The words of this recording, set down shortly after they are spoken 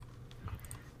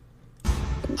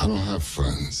I don't have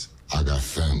friends. I got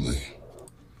family.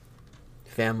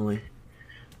 Family.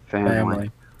 Family.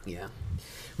 Yeah.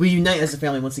 We unite as a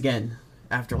family once again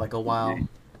after like a while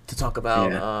to talk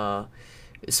about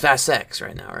it's Fast X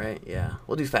right now, right? Yeah.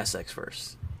 We'll do Fast X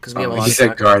first. Because we have a lot He of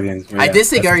said Guardians. I did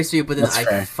say Guardians 3, but then I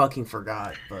fair. fucking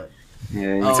forgot. But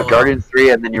Yeah, you said Guardians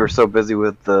 3, and then you were so busy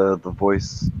with the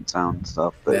voice sound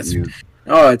stuff that you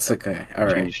it's okay. All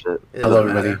right. changed it. Hello,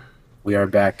 everybody. We are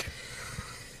back.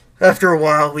 After a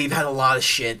while, we've had a lot of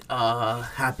shit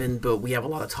happen, but we have a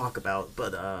lot to talk about.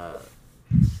 But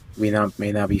We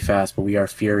may not be fast, but we are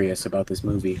furious about this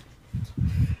movie.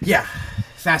 yeah,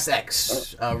 Fast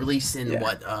X released in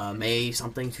May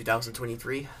something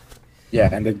 2023. Yeah,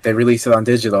 and they released it on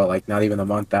digital like not even a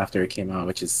month after it came out,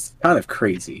 which is kind of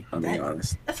crazy. I'm being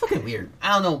honest. That's fucking weird.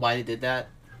 I don't know why they did that.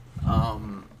 But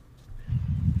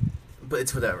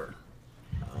it's whatever.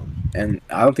 And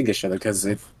I don't think it should have, because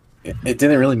it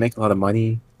didn't really make a lot of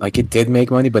money. Like, it did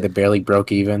make money, but it barely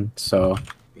broke even. So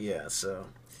yeah. So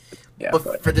yeah.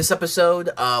 But for this episode,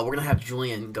 we're gonna have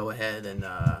Julian go ahead and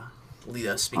lead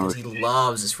us because he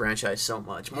loves this franchise so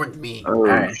much, more than me. Oh,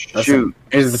 Alright, shoot.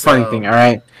 Here's the funny thing. All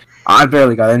right, I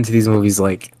barely got into these movies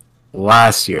like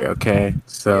last year. Okay,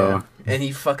 so. Yeah. And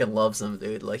he fucking loves them,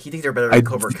 dude. Like, he thinks they're better than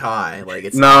Cobra Kai. Like,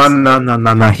 it's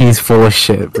No. He's full of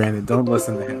shit, Brandon. Don't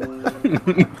listen to him.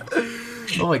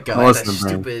 Oh my god, that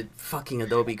stupid fucking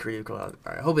Adobe Creative Cloud.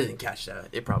 Alright, I hope it didn't catch that.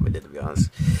 It probably did, to be honest.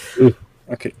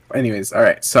 Okay, anyways,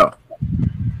 alright, so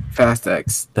Fast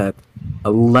X, that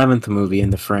 11th movie in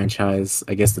the franchise,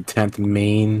 I guess the 10th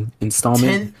main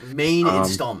installment. 10th main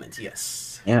installment,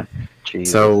 yes. Yeah.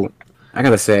 Jesus. So, I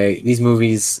gotta say, these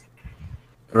movies,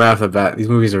 right off the bat, these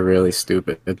movies are really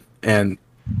stupid. And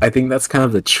I think that's kind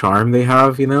of the charm they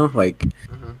have, you know? Like,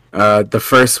 the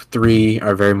first three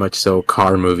are very much so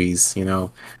car movies, you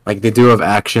know? Like, they do have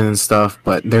action and stuff,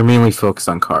 but they're mainly focused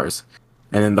on cars.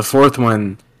 And then the fourth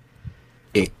one,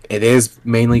 it is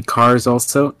mainly cars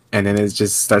also, and then it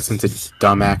just starts into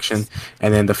dumb action.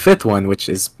 And then the fifth one, which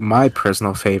is my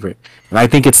personal favorite, and I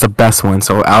think it's the best one.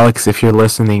 So, Alex, if you're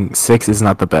listening, 6 is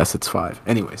not the best, it's 5.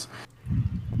 Anyways.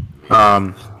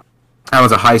 That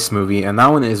was a heist movie, and that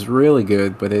one is really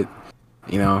good, but it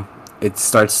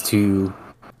starts to...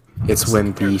 It's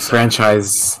when the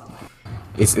franchise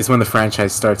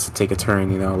starts to take a turn,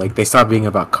 you know, like they stop being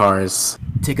about cars,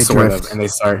 Take a sort drift. of, and they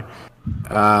start.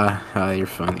 You're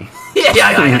funny.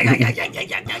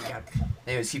 Yeah.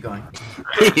 Anyways, keep going.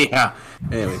 Yeah.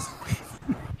 Anyways.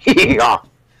 Yeah.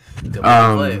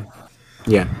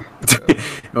 Yeah.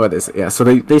 What is it? Yeah. So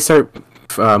they start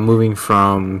moving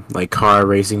from like car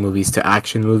racing movies to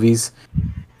action movies.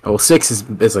 Well, 6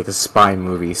 is like a spy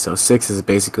movie, so 6 is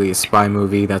basically a spy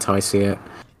movie. That's how I see it.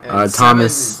 And Thomas 7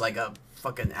 is like a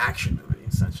fucking action movie,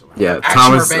 essentially. Yeah, Action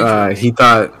Thomas. revenge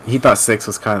movie. He thought 6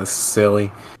 was kind of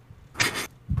silly.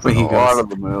 When he A lot of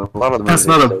them. that's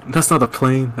not a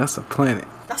plane. That's a planet.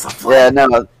 That's a play. Yeah,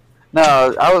 no.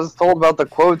 I was told about the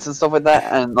quotes and stuff like that,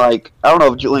 and like I don't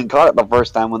know if Julian caught it the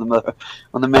first time when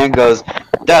the man goes,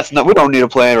 we don't need a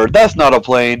plane," or "That's not a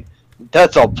plane,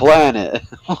 that's a planet."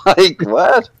 Like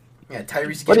what? Yeah,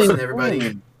 Tyrese Gibson,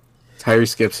 everybody.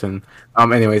 Tyrese Gibson.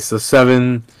 Anyway, so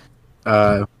 7.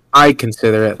 I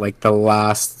consider it like the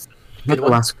last, not the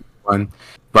last good one,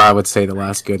 but I would say the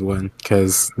last good one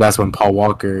because that's when Paul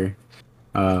Walker,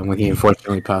 when he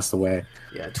unfortunately passed away.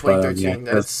 Yeah, 2013.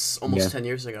 Yeah, that's almost 10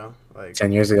 years ago. Like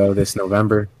 10 years ago this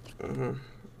November. Mhm.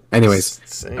 Anyways,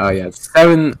 Same. yeah,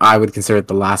 7 I would consider it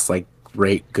the last like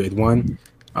great good one.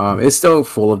 It's still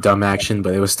full of dumb action,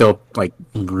 but it was still like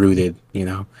rooted, you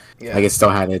know. Yeah. Like it still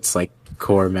had its like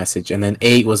core message. And then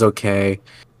 8 was okay.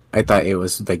 I thought it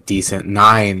was like decent.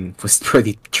 9 was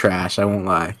pretty trash. I won't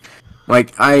lie.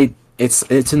 Like it's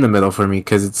in the middle for me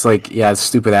because it's like it's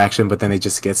stupid action, but then it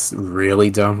just gets really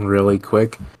dumb really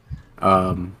quick.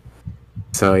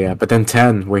 So yeah, but then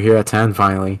 10, we're here at 10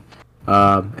 finally.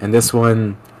 And this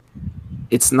one,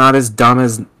 it's not as dumb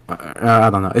as I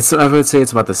don't know. I would say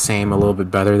it's about the same, a little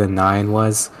bit better than 9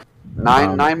 was.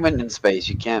 9 went in space.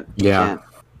 You can't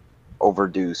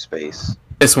overdo space.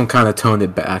 This one kind of toned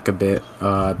it back a bit.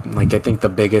 Like I think the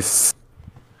biggest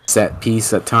set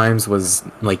piece at times was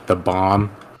like the bomb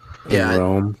in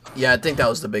Rome. Yeah, I think that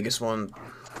was the biggest one.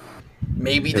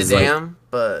 Maybe the It's like- dam,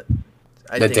 but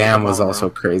The dam was also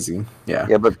crazy. Yeah.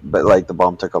 Yeah, but like the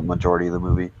bomb took up majority of the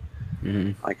movie.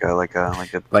 Mhm. Like a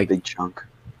Like- big chunk.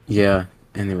 Yeah.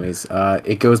 Anyways,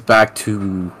 it goes back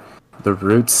to the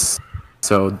roots.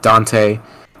 So Dante,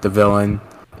 the villain,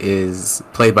 is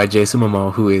played by Jason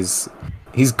Momoa, who is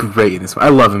He's great in this. I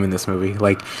love him in this movie.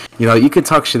 Like, you can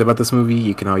talk shit about this movie.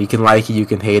 You can like it, you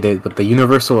can hate it, but the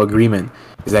universal agreement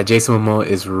is that Jason Momoa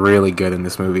is really good in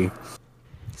this movie.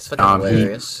 It's fucking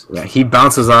hilarious. He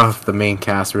bounces off the main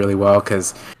cast really well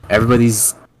because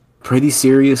everybody's pretty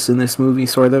serious in this movie,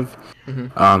 sort of.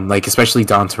 Like especially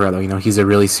Don Toretto. He's a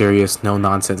really serious, no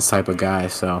nonsense type of guy.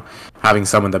 So having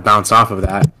someone to bounce off of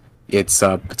that, it's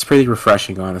pretty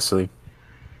refreshing, honestly.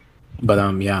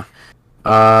 But yeah.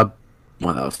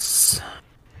 What else?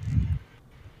 I'm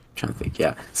trying to think.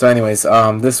 Yeah. So, anyways,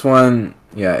 this one,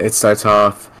 it starts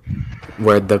off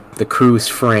where the crew is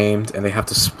framed and they have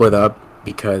to split up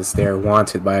because they're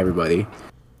wanted by everybody.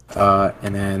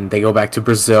 And then they go back to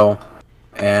Brazil,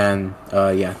 and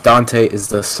Dante is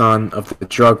the son of the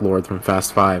drug lord from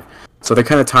Fast 5. So they're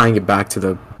kind of tying it back to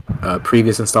the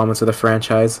previous installments of the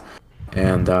franchise,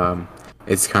 and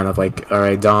it's kind of like, all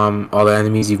right, Dom, all the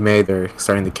enemies you've made, they're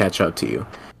starting to catch up to you.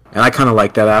 And I kind of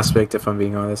like that aspect, if I'm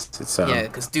being honest. It's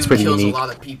because dude kills unique. A lot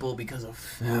of people because of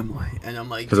family, and I'm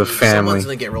like, because of family, someone's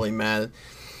gonna get really mad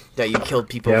that you killed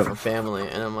people for family,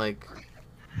 and I'm like,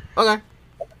 okay.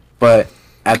 But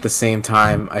at the same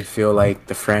time, I feel like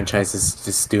the franchise is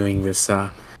just doing this.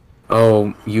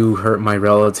 Oh, you hurt my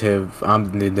relative,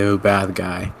 I'm the new bad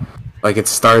guy. Like it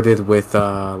started with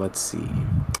let's see,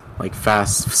 like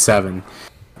Fast 7.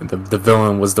 The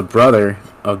villain was the brother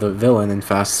of the villain in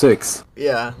Fast 6.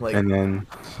 Yeah, and then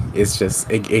it's just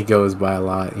it goes by a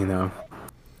lot, And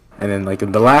then like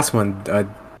in the last one,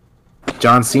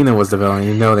 John Cena was the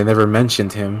villain. They never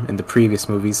mentioned him in the previous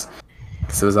movies.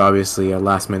 So it was obviously a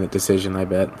last minute decision, I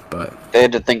bet. But they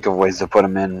had to think of ways to put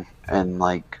him in, and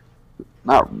like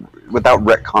not without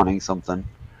retconning something.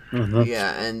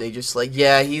 Yeah, and they just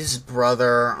he's his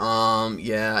brother,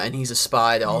 and he's a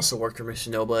spy that also worked for Mr.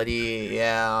 Nobody,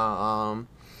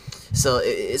 so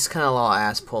it's kind of a lot of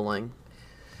ass pulling,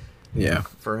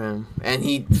 for him, and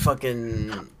he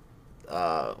fucking,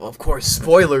 of course,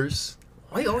 spoilers.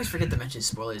 I always forget to mention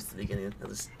spoilers at the beginning of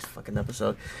this fucking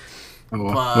episode.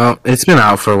 Well, it's been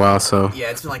out for a while, so yeah,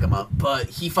 it's been like a month. But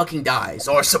he fucking dies,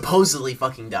 or supposedly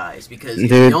fucking dies, because if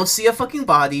you don't see a fucking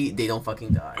body, they don't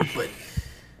fucking die, but.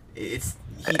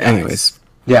 Anyways,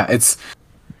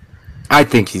 I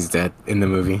think he's dead in the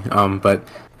movie. But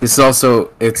this is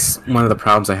also it's one of the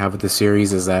problems I have with the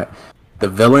series is that the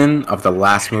villain of the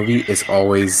last movie is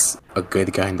always a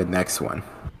good guy in the next one.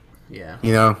 Yeah.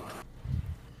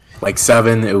 Like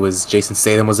 7, it was Jason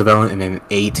Statham was a villain, and then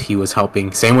 8 he was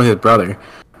helping. Same with his brother,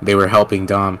 they were helping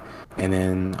Dom, and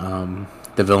then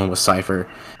the villain was Cypher,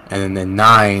 and then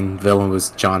 9 villain was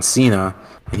John Cena.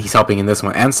 And he's helping in this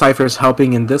one, and Cypher's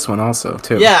helping in this one also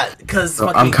too. Yeah, because so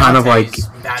I'm kind of like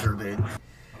badder, dude.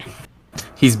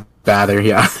 He's badder,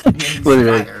 yeah. He's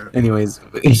badder. Anyways,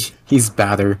 he's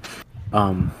badder.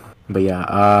 But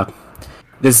yeah,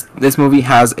 this movie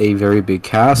has a very big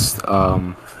cast.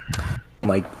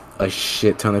 Like a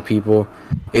shit ton of people.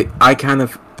 I kind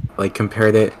of like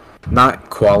compared it not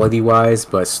quality wise,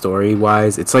 but story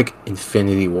wise. It's like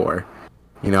Infinity War.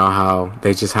 How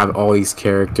they just have all these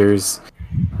characters.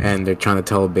 And they're trying to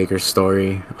tell a bigger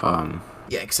story.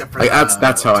 Except for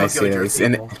that's how I see it.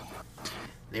 And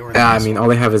I mean, all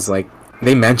they have is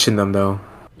they mention them though.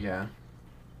 Yeah.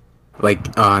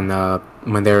 Like on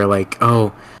when they're like,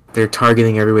 oh, they're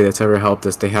targeting everybody that's ever helped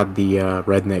us. They had the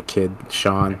redneck kid,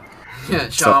 Sean. Yeah,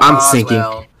 Sean. So I'm thinking,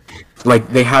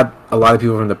 they had a lot of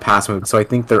people from the past movie, so I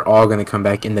think they're all gonna come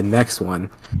back in the next one.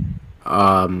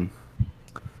 It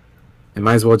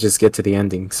might as well just get to the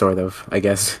ending, sort of, I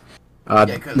guess.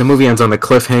 The movie ends on a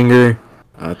cliffhanger.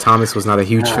 Thomas was not a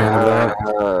huge fan of that.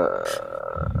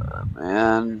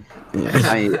 Man,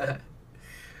 it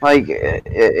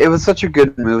was such a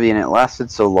good movie, and it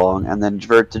lasted so long, and then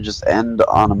for it to just end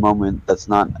on a moment that's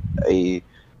not a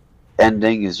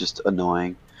ending is just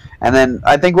annoying. And then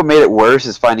I think what made it worse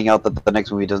is finding out that the next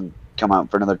movie doesn't come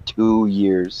out for another 2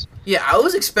 years. Yeah, I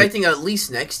was expecting at least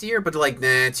next year, but they're like,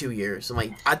 nah, 2 years. I'm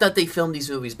like, I thought they filmed these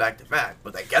movies back to back,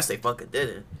 but I guess they fucking did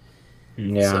it.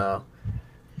 Yeah. So,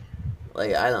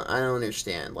 I don't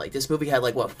understand. This movie had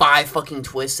 5 fucking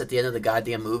twists at the end of the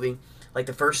goddamn movie.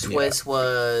 The first twist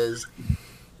was,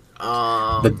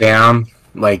 the dam.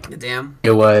 The dam.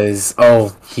 It was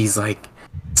he's so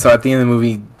at the end of the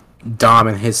movie, Dom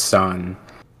and his son,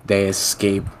 they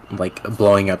escape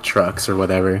blowing up trucks or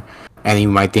whatever, and you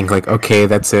might think okay,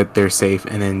 that's it, they're safe,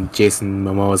 and then Jason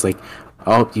Momoa was like,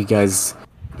 oh, you guys,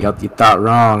 you thought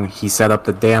wrong. He set up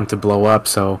the dam to blow up,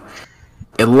 so.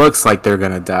 It looks like they're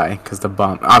gonna die because the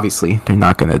bomb. Obviously, they're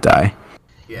not gonna die.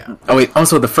 Yeah. Oh wait.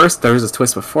 Also, there was a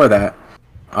twist before that.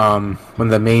 One of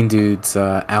the main dudes,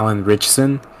 Alan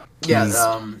Richson, Yeah, He's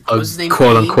what was his name?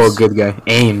 quote unquote Ames? good guy.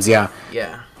 Ames, yeah.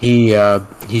 Yeah.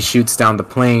 He shoots down the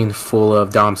plane full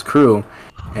of Dom's crew,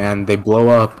 and they blow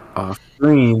up off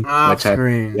screen. Off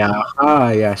screen.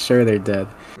 Yeah, sure they're dead.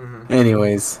 Mhm.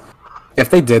 Anyways, if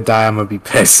they did die, I'm gonna be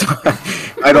pissed.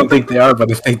 I don't think they are, but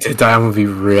if they did die, I'm gonna be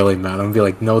really mad. I'm gonna be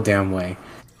like, no damn way.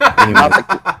 Anyways,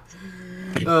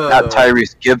 Not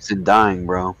Tyrese Gibson dying,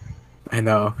 bro. I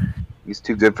know. He's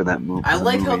too good for that movie. I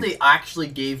like how they actually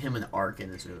gave him an arc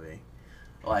in this movie.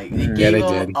 Like, they Yeah, gave they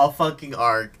him did. a fucking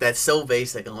arc that's so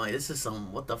basic. I'm like, this is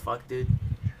some, what the fuck, dude?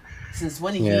 Since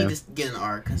when did Yeah. he just get an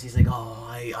arc? Because he's like, oh,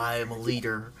 I am a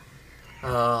leader.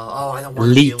 I don't want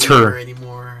to be a Leader. leader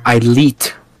anymore.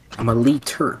 I'm a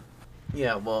leader.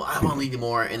 Yeah, well, I don't want to lead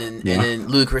anymore. And then Yeah. and then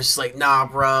Ludacris is like, nah,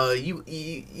 bro, you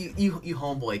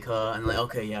homeboy, cuh. And like,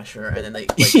 okay, yeah, sure. And then they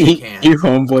can't. You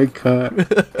homeboy cut.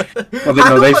 Well,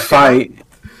 no, they fight.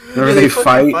 Remember Yeah, they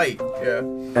fucking fight, Yeah.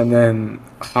 and then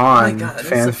Han, God, that is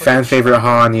fan a fucking favorite show.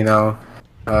 Han, you know,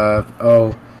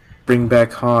 bring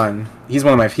back Han. He's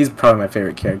probably my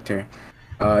favorite character.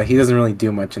 He doesn't really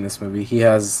do much in this movie. He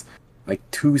has like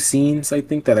 2 scenes I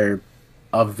think that are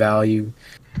of value,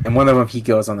 and one of them he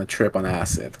goes on a trip on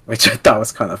acid, which I thought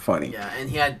was kind of funny. Yeah,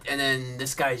 and then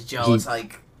this guy's jealous,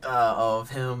 of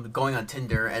him going on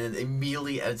Tinder, and then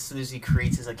immediately as soon as he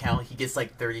creates his account, he gets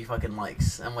like 30 fucking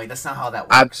likes. I'm like, that's not how that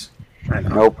works. I know.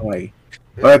 Nope. Like,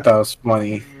 but I thought it was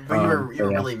funny. But you were but yeah.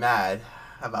 really mad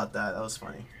about that. That was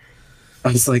funny.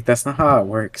 I was like, that's not how it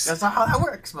works. That's not how that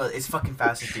works, but it's fucking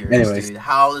Fast and Furious, Anyways, dude.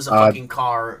 How is a fucking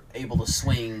car able to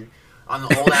swing on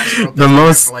the old ass road The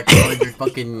most- for like 100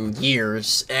 fucking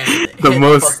years and hit The the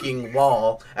most- fucking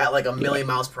wall at like a million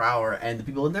miles per hour, and the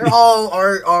people in there all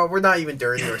are we're not even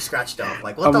dirty or scratched up.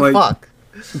 Like, what I'm the like- fuck?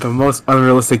 The most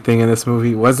unrealistic thing in this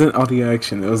movie wasn't all the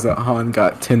action. It was that Han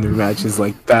got Tinder matches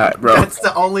like that, bro. That's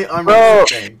the only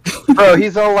unrealistic thing. Bro,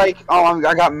 he's all like, "Oh,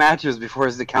 I got matches before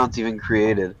his account's even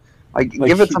created." Like Like,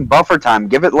 give it he- some buffer time.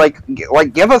 Give it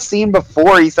give a scene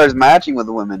before he starts matching with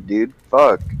women, dude.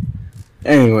 Fuck.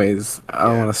 Anyways, I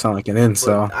don't Yeah. want to sound like an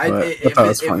incel, But but I thought it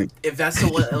was funny. if that's the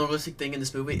one unrealistic thing in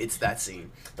this movie, it's that scene.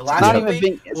 The last It's not movie even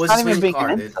being. It's was not the even swing being car,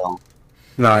 an dude. incel.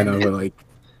 No, I know, but like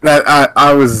that,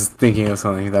 I was thinking of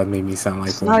something that made me sound like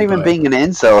It's one. not even but- being an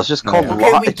incel. It's just called. Yeah.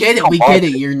 Okay, lo- we it's get it. called We get logic.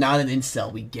 it. You're not an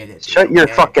incel. We get it. Shut dude, your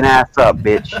okay? fucking ass up,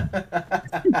 bitch.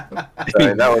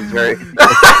 Sorry, that was very.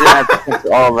 That's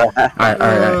all that. All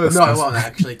right. No, I won't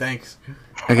actually. Thanks.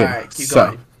 Okay, All right, keep so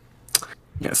going.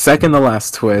 yeah, second to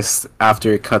last twist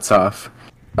after it cuts off,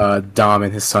 Dom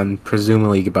and his son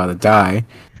presumably about to die.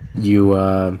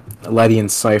 Letty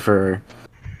and Cypher,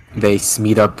 they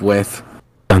meet up with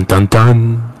dun dun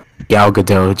dun Gal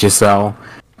Gadot, Giselle,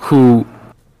 who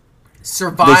they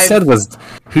Survive. said was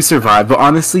who survived. But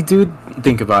honestly, dude,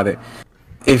 think about it.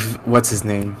 If what's his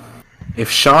name? If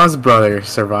Shaw's brother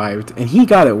survived and he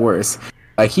got it worse,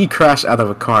 like he crashed out of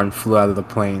a car and flew out of the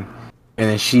plane, and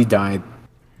then she died,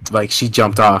 like she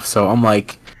jumped off. So I'm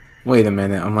like, wait a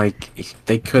minute. I'm like,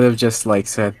 they could have just like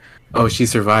said, oh, she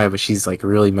survived, but she's like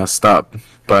really messed up.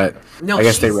 But No, I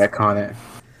guess they she's- retcon it.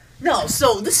 No,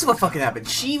 so this is what fucking happened.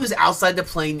 She was outside the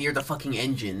plane near the fucking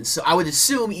engine, so I would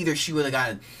assume either she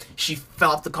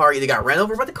fell off the car, either got ran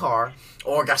over by the car,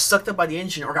 or got sucked up by the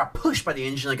engine, or got pushed by the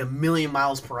engine like a million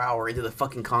miles per hour into the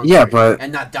fucking concrete. Yeah, but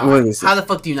and not die. what is it? How the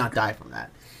fuck do you not die from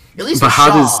that? At least But with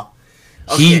how Shaw.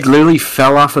 He Okay. literally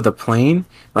fell off of the plane.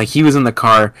 Like he was in the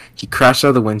car, he crashed out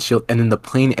of the windshield, and then the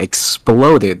plane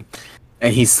exploded,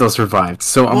 and he still survived.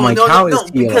 So I'm like, how is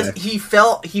he because alive?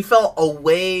 he fell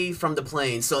away from the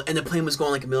plane, so and the plane was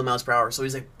going like a million miles per hour, so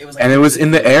he's like it was like And it was in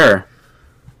the air.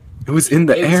 It was in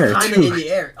the It air was kinda too. in the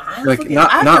air. I Like fucking- I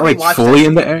have not to like rewatch fully that.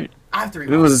 in the air. I have to It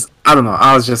rewatch was, I don't know.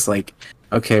 I was just like,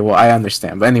 okay, well, I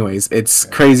understand. But anyways, it's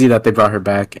crazy that they brought her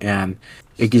back, and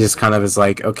it just kind of is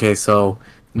like, okay, so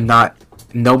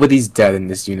nobody's dead in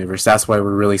this universe. That's why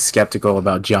we're really skeptical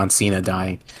about John Cena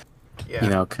dying. that. Yeah. You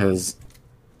know, because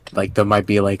like there might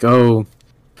be like, oh,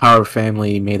 Power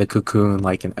Family made a cocoon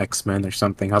like an X-Men or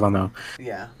something. I don't know.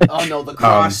 Yeah. Oh no, the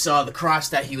cross. The cross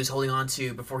that he was holding on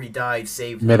to before he died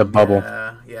saved Made a him. bubble.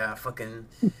 Yeah. Fucking.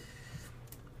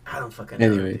 I don't fucking know,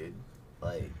 Anyway. dude.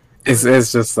 Like. It's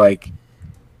just like,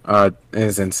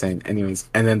 it's insane. Anyways,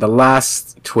 and then the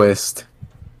last twist,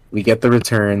 we get the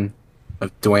return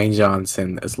of Dwayne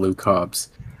Johnson as Luke Hobbs.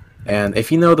 And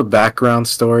if you know the background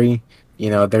story, you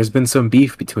know, there's been some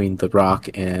beef between The Rock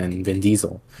and Vin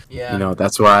Diesel. Yeah. You know,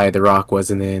 that's why The Rock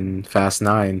wasn't in Fast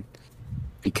 9,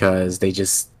 because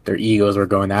their egos were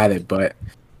going at it. But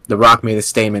The Rock made a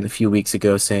statement a few weeks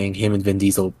ago saying him and Vin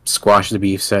Diesel squashed the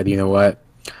beef, said, you know what,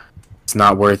 it's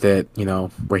not worth it, you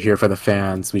know, we're here for the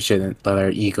fans, we shouldn't let our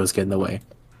egos get in the way.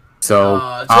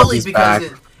 So Totally Ozzy's because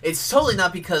back. it's totally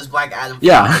not because Black Adam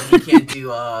Yeah. he can't do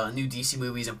new DC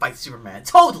movies and fight Superman.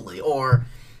 Totally, or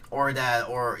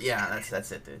yeah,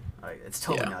 that's it, dude. Like, it's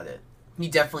totally Yeah. not it. He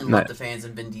definitely No. loved the fans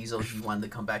and Vin Diesel. He wanted to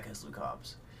come back as Luke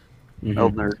Hobbs. Mhm.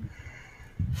 Old nerd.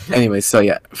 Anyway, so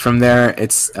yeah, from there,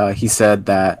 it's he said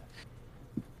that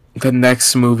the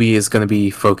next movie is going to be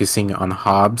focusing on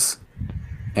Hobbs,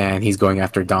 and he's going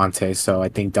after Dante. So I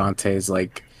think Dante is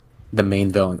like the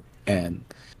main villain. And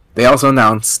they also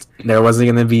announced there wasn't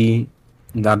going to be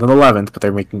not an 11th, but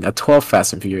they're making a 12th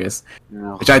Fast and Furious,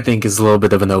 No. which I think is a little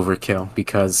bit of an overkill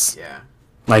because Yeah.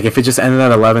 like if it just ended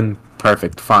at 11,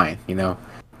 perfect, fine, you know,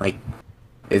 like.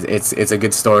 It's a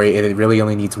good story. It really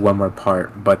only needs one more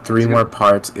part, but 3 more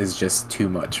parts is just too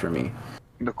much for me.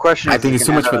 The question is, I think it's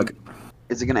too much for the.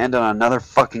 is it gonna end on another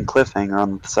fucking cliffhanger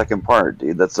on the second part,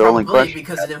 dude? That's the only Probably question.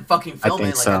 because they didn't fucking film think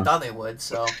it like so. I thought they would.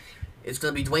 So it's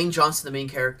gonna be Dwayne Johnson, the main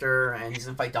character, and he's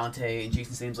gonna fight Dante. And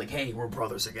Jason Stathem's like, "Hey, we're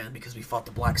brothers again because we fought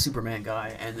the Black Superman guy."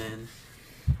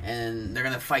 And they're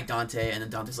gonna fight Dante, and then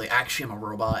Dante's like, "Actually, I'm a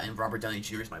robot, and Robert Downey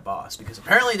Jr. is my boss." Because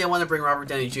apparently they want to bring Robert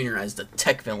Downey Jr. as the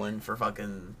tech villain for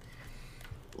fucking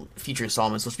future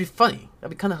installments, which would be funny.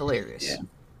 That'd be kind of hilarious.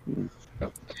 Yeah.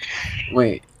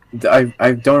 Wait,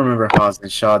 I don't remember Hobbs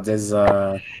and Shaw. Does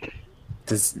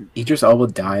Idris Elba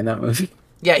die in that movie?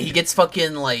 Yeah, he gets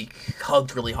fucking like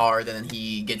hugged really hard, and then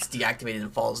he gets deactivated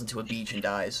and falls into a beach and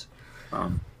dies.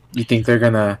 You think they're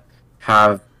gonna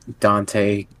have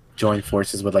Dante join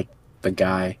forces with like the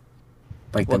guy,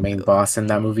 like the What, main boss in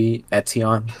that movie,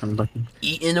 Etienne? I'm looking.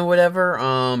 Eaten or whatever?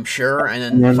 Sure, and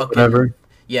then fucking Whatever.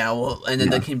 yeah, well, and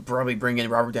then Yeah. they can probably bring in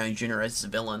Robert Downey Jr. as the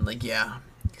villain. Like, yeah,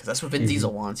 because that's what Vin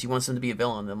Diesel wants. He wants him to be a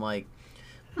villain. I'm like,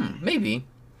 maybe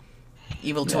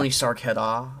evil Tony Stark head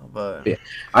off, but Yeah.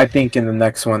 I think in the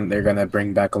next one they're gonna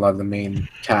bring back a lot of the main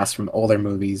cast from older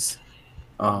movies.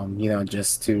 You know,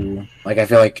 just to like I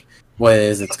feel like what it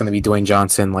is it's gonna be Dwayne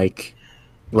Johnson like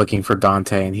looking for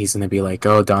Dante, and he's gonna be like,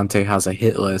 "Oh, Dante has a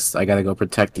hit list. I gotta go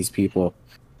protect these people."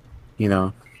 You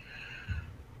know.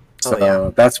 So yeah.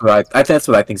 that's what that's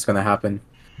what I think is gonna happen.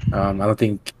 I don't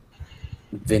think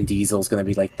Vin Diesel is gonna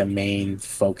be like the main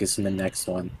focus in the next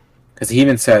one, because he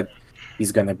even said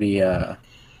he's gonna be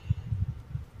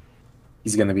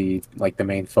like the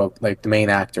main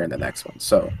actor in the next one.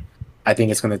 So I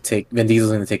think it's gonna take Vin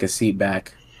Diesel's gonna take a seat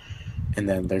back, and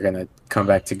then they're gonna come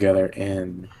back together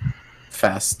in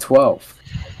Fast 12.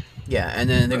 yeah, and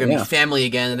then they're gonna Yeah. be family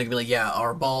again, and they're gonna be like, yeah,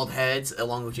 our bald heads,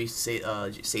 along with Jason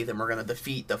Statham, we're gonna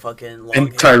defeat the fucking long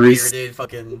Tyrese. bearded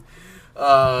fucking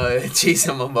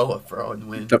Jason Momoa, bro, and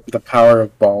win. The power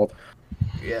of bald.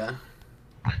 Yeah.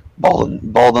 Bald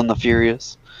and the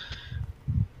Furious.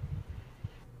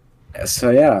 So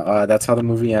yeah, that's how the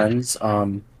movie ends.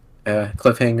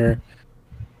 Cliffhanger.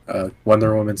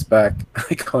 Wonder Woman's back.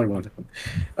 I call her Wonder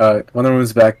Woman. Wonder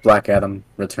Woman's back. Black Adam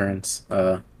returns.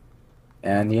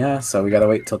 And yeah, so we gotta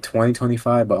wait till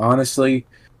 2025. But honestly,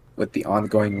 with the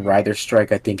ongoing writer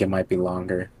strike, I think it might be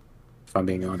longer. If I'm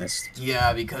being honest.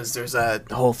 Yeah, because there's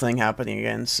that whole thing happening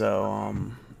again. So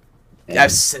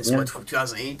that's since yeah. what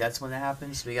 2008. That's when it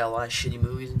happens. We got a lot of shitty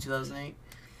movies in 2008,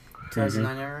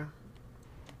 2009 era.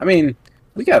 I mean,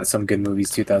 we got some good movies.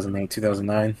 2008,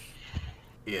 2009,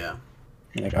 Yeah.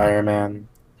 like Iron Man,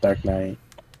 Dark Knight,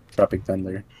 Tropic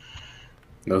Thunder.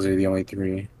 Those are the only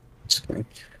 3. Just kidding.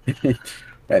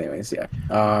 Anyways, yeah.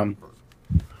 But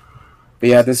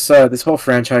yeah, this whole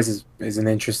franchise is an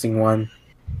interesting one.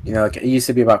 You know, like it used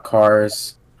to be about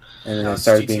cars, and then Now it it's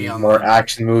started GTA being Online. more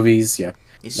action movies. Yeah.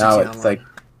 Now GTA it's Online. like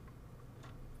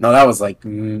no, that was like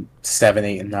 7,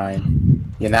 8, and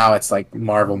 9. Yeah, now it's like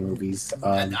Marvel movies.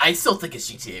 I still think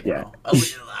it's GTA, bro. Yeah.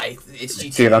 It's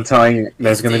GTA. Dude, I'm telling you,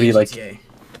 there's It's gonna day be like GTA.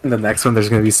 in the next one. There's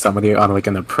gonna be somebody on like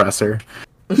an oppressor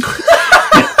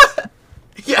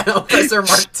Yeah, no, Oppressor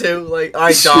Mark II. Like,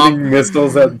 alright, shooting Dom.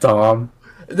 missiles at Dom.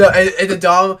 The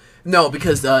Dom. No,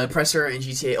 because the Oppressor in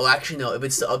GTA. Oh, actually, no. If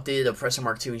it's the updated Oppressor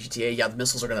Mark II in GTA, yeah, the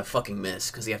missiles are gonna fucking miss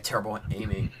because they have terrible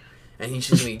aiming, and he's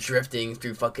just gonna be drifting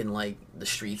through fucking like the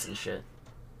streets and shit.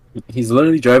 He's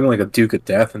literally driving like a Duke of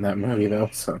Death in that movie, though.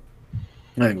 So,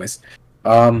 anyways,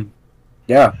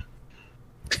 yeah,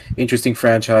 interesting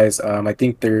franchise. I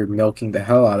think they're milking the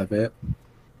hell out of it.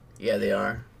 Yeah, they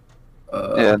are.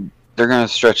 Yeah, they're gonna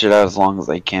stretch it out as long as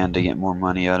they can to get more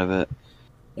money out of it.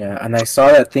 Yeah, and I saw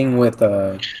that thing with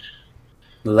the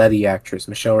Letty actress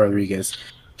Michelle Rodriguez.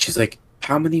 She's like,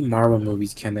 "How many Marvel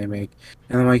movies can they make?"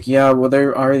 And I'm like, "Yeah, well,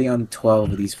 they're already on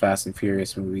 12 of these Fast and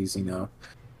Furious movies, you know."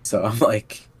 So I'm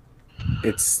like,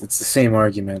 it's the same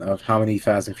argument of how many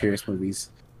Fast and Furious movies.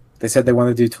 They said they want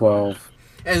to do 12.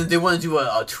 And they want to do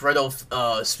a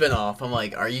Toretto spin-off. I'm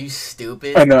like, are you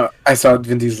stupid? I know. I saw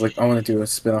Vin Diesel like, I want to do a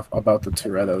spin-off about the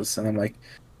Torettos, and I'm like,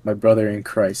 my brother in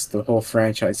Christ, the whole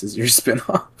franchise is your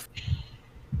spin-off.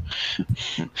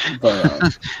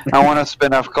 But I want a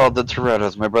spin-off called The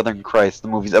Torettos. My brother in Christ. The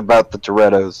movie's about the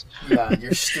Torettos. Yeah,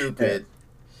 you're stupid.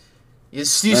 You're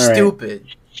Alright.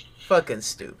 stupid. Fucking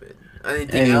stupid.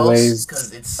 Anything else?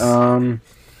 Because it's...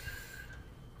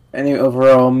 Any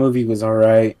overall movie was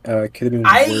alright. Could have been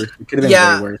worse. It could have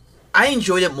been way worse. I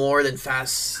enjoyed it more than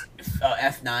Fast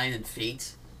F9 and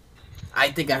Fate.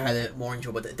 I think I had it more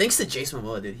enjoyable. Thanks to Jason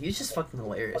Momoa, dude. He's just fucking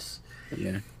hilarious.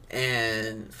 Yeah.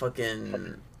 And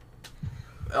fucking...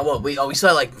 we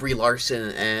saw like Brie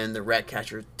Larson and the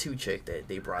Ratcatcher 2 chick that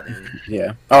they brought in.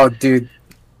 Yeah. Oh, dude.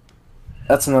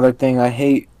 That's another thing. I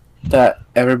hate that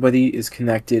everybody is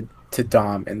connected to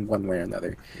Dom in one way or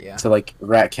another. Yeah. So, like,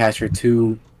 Ratcatcher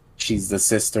 2, she's the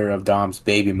sister of Dom's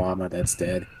baby mama that's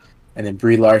dead. And then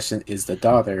Brie Larson is the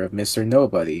daughter of Mr.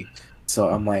 Nobody. So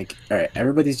I'm like, alright,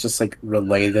 everybody's just, like,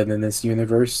 related in this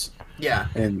universe. Yeah.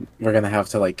 And we're gonna have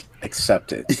to, like,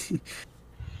 accept it.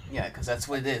 Yeah, because that's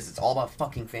what it is. It's all about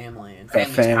fucking family. And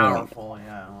family's powerful.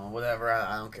 Yeah, well, whatever.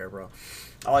 I don't care, bro.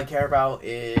 All I care about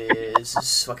is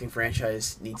this fucking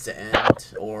franchise needs to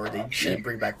end, or they should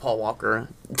bring back Paul Walker.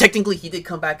 Technically, he did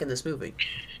come back in this movie,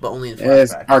 but only in flashbacks.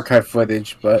 It's archive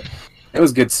footage, but it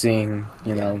was good seeing,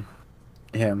 you know,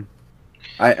 him.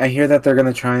 I hear that they're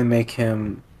gonna try and make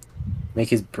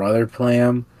his brother play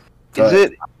him.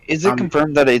 Is it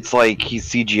confirmed that it's like he's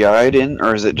CGI'd in,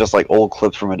 or is it just like old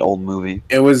clips from an old movie?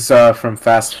 It was from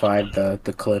Fast 5,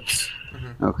 the clips.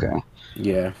 Mm-hmm. Okay.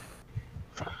 Yeah.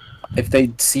 If they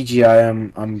CGI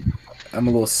him, I'm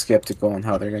a little skeptical on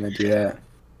how they're gonna do that.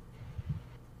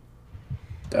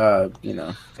 You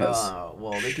know,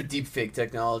 well, they could deepfake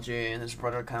technology, and his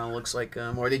brother kind of looks like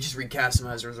him, or they just recast him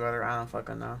as his brother. I don't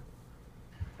fucking know.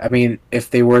 I mean, if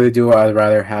they were to do it, I'd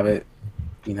rather have it,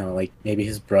 you know, like maybe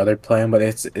his brother play him, but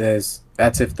that's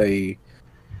if the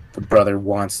brother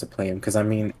wants to play him, because I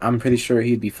mean, I'm pretty sure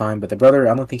he'd be fine, but the brother,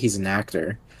 I don't think he's an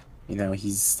actor. You know,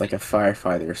 he's like a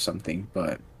firefighter or something,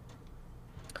 but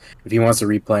if he wants to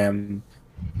replay him,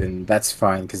 then that's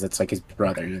fine, because it's like his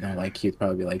brother, you know, like he'd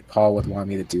probably be like, Paul would want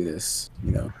me to do this,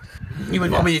 you know. You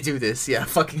would want me to do this, yeah,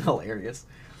 fucking hilarious.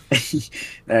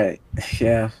 Alright,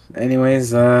 yeah.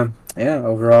 Anyways, yeah,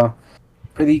 overall,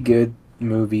 pretty good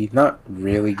movie. Not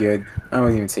really good. I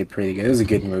wouldn't even say pretty good. It was a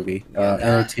good movie.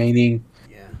 Entertaining.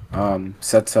 Yeah.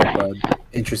 Sets up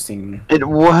interesting. It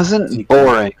wasn't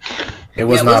boring. It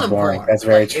was not boring. That's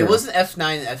very true. It wasn't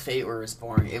F9 and F8 where it was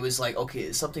boring. It was like,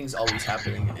 okay, something's always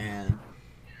happening, and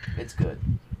it's good.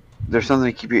 There's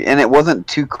something to keep you, and it wasn't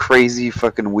too crazy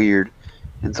fucking weird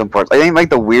in some parts. I think like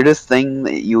the weirdest thing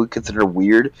that you would consider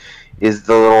weird is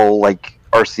the little like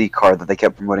RC car that they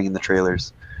kept promoting in the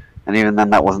trailers, and even then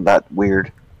that wasn't that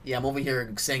weird. Yeah, I'm over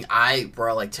here saying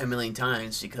bro, like 10 million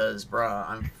times because, bro,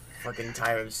 I'm fucking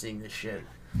tired of seeing this shit.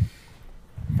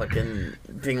 Fucking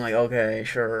being like, okay,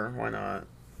 sure, why not?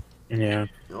 Yeah.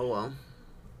 Oh well.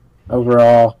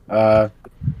 Overall, on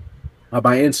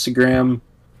my Instagram,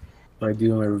 when I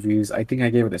do my reviews, I think I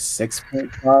gave it a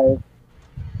 6.5.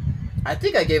 I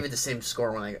think I gave it the same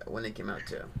score when it came out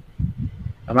too.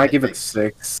 I might give it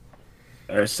 6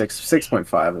 or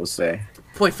 6.5. We'll say.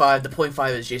 0.5. The 0.5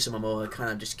 is Jason Momoa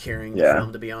kind of just carrying the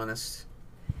film, to be honest.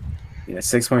 Yeah,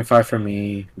 6.5 for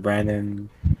me. Brandon,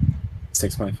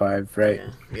 6.5, right?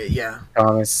 Yeah.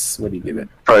 Thomas, what do you give it?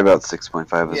 Probably about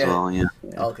 6.5 as well. Yeah.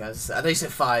 Okay, I thought you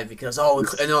said 5 because I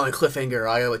know on cliffhanger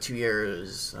I got 2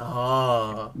 years.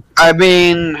 Oh. I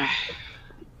mean,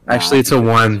 actually, it's a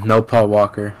 1. No Paul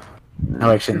Walker.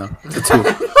 No, actually, no. It's a 2.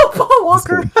 No Paul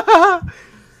Walker.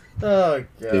 Oh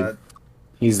god. Dude,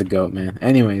 he's the GOAT, man.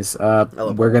 Anyways,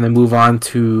 we're gonna move on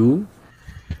to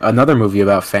another movie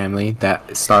about family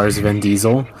that stars Vin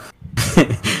Diesel.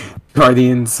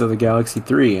 Guardians of the Galaxy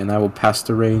 3, and I will pass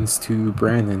the reins to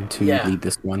Brandon to lead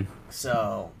this one.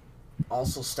 So,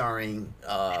 also starring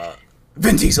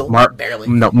Vin Diesel, barely.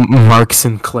 No, Mark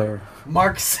Sinclair.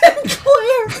 Mark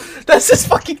Sinclair! That's his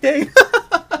fucking name!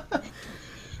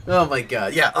 Oh my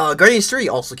god. Yeah, Guardians 3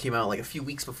 also came out like a few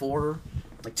weeks before,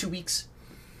 like 2 weeks.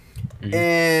 Mm-hmm.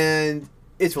 And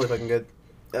it's really fucking good.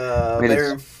 Better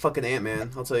than fucking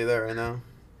Ant-Man, I'll tell you that right now.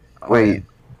 Wait.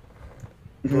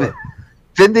 What?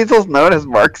 Vin Diesel's known as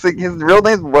Mark His real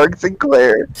name's Mark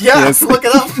Sinclair. Yeah, yes. Look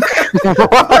it up.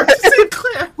 Mark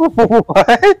Sinclair.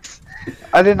 What?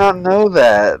 I did not know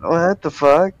that. What the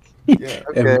fuck? Yeah.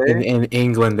 Okay. In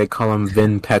England, they call him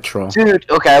Vin Petrol. Dude,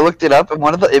 okay, I looked it up, and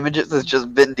one of the images is just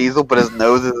Vin Diesel, but his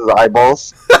nose is his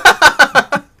eyeballs.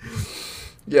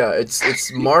 Yeah,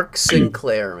 it's Mark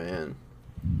Sinclair, man.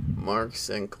 Mark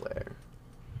Sinclair.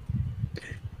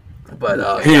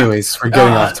 But anyways, we're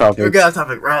getting off topic. We're getting off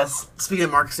topic. Speaking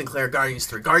of Mark Sinclair, Guardians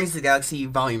 3, Guardians of the Galaxy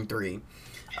Volume 3.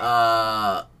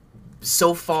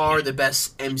 So far, the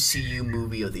best MCU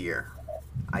movie of the year.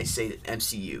 I say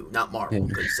MCU, not Marvel,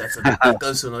 because that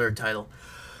goes to another title.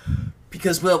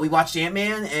 Because we watched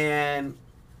Ant-Man, and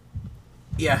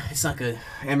yeah, it's not good.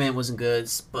 Ant-Man wasn't good,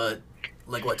 but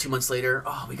like 2 months later,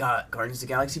 we got Guardians of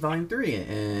the Galaxy Volume 3,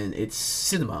 and it's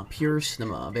cinema, pure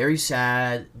cinema. Very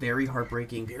sad, very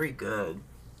heartbreaking, very good.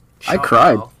 I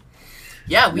cried.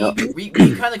 Yeah, we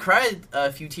kind of cried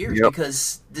a few tears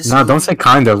because this. No, don't say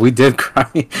kind of. We did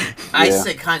cry. I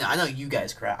said kind of. I know you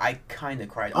guys cried. I kind of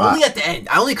cried. Only at the end.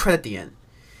 I only cried at the end.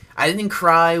 I didn't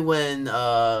cry when.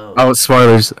 Oh,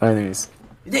 spoilers. Anyways.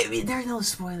 There are no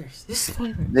spoilers. There's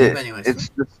spoilers.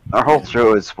 Anyways, our whole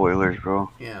show is spoilers, bro.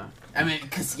 Yeah. I mean,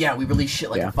 because we release shit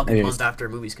like a fucking month after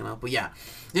movies come out. But yeah,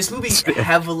 this movie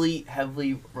heavily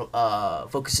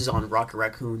focuses on Rocket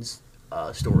Raccoon's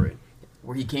story,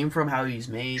 where he came from, how he's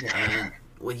made, and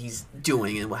what he's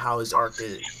doing, and how his arc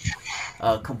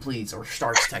completes or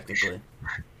starts technically.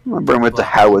 Remember with the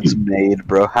how it's made,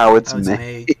 bro. How it's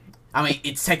made. I mean,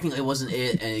 it wasn't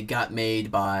it, and it got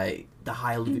made by the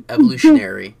High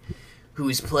Evolutionary, who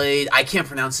is played. I can't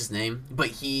pronounce his name, but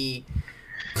he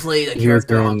played a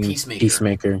character on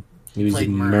Peacemaker. He was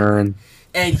Marin,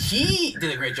 and he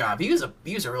did a great job. He was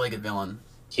a really good villain.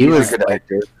 He was a good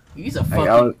actor. He's a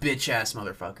fucking bitch ass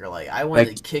motherfucker. Like, I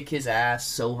wanted to kick his ass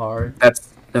so hard.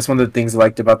 That's one of the things I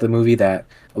liked about the movie, that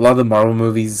a lot of the Marvel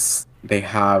movies, they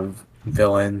have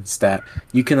villains that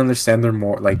you can understand they're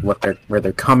more like where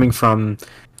they're coming from,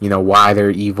 why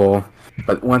they're evil.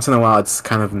 But once in a while, it's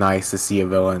kind of nice to see a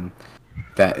villain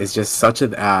that is just such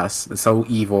an ass, so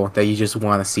evil that you just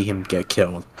want to see him get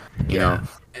killed. You know.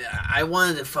 And I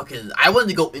wanted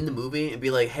to go in the movie and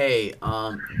be like, hey,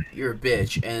 you're a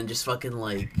bitch, and just fucking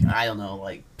I don't know,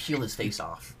 peel his face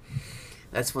off.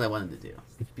 That's what I wanted to do.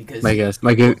 Because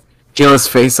peel his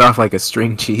face off like a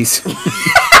string cheese.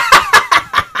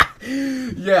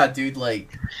 Yeah, dude,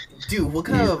 what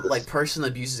kind of person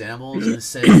abuses animals and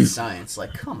says science?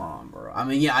 Come on, bro. I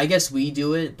mean, yeah, I guess we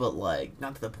do it, but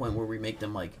not to the point where we make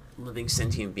them living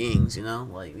sentient beings,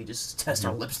 we just test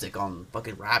our lipstick on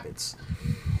fucking rabbits.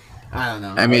 I don't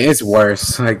know. I mean, it's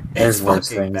worse. There's worse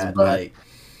things, bad, but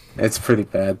it's pretty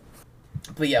bad.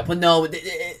 But yeah, but no, the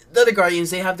other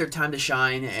Guardians, they have their time to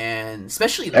shine, and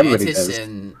especially Mantis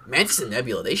and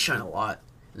Nebula, they shine a lot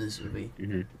in this movie.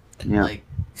 Mm-hmm. Yeah.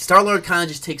 Star-Lord kind of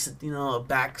just takes a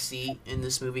back seat in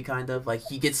this movie, kind of.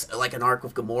 He gets an arc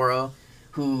with Gamora,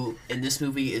 who in this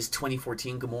movie is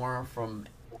 2014 Gamora from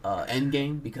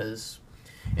Endgame, because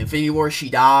Infinity War, she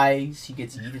dies, she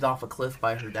gets yeeted off a cliff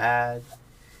by her dad,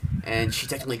 and she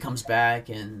technically comes back,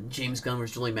 and James Gunn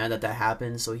was really mad that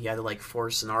happened, so he had to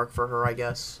force an arc for her, I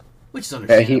guess, which is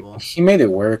understandable. Yeah, he made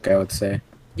it work, I would say.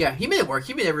 Yeah, he made it work.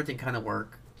 He made everything kind of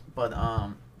work, but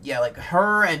yeah,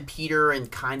 her and Peter and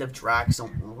kind of Drax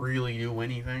don't really do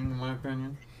anything, in my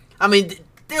opinion. I mean,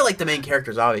 they're the main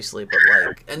characters, obviously, but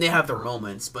and they have their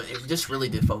moments, but it just really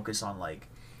did focus on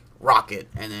Rocket,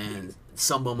 and then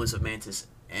some moments of Mantis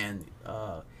and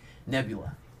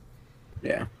Nebula.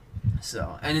 Yeah.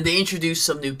 So, and then they introduced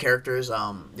some new characters.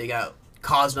 They got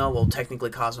Cosmo. Well, technically,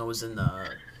 Cosmo was in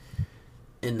the.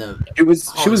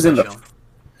 She was in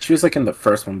the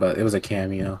first one, but it was a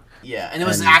cameo. Yeah, and it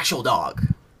was an actual dog.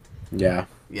 Yeah.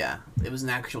 Yeah, it was an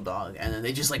actual dog, and then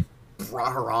they just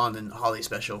brought her on in Holiday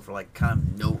Special for kind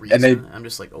of no reason. And I'm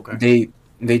just okay.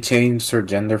 They changed her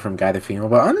gender from guy to female,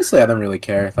 but honestly, I don't really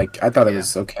care. I thought it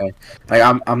was okay.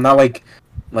 I'm not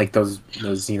those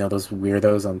those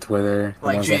weirdos on Twitter.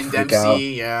 Jane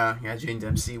Dempsey, yeah, Jane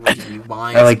Dempsey. When he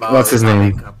whines about what's his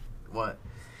name? What?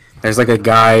 There's a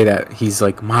guy that he's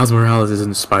Miles Morales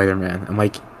isn't Spider-Man.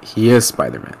 I'm he is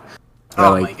Spider-Man.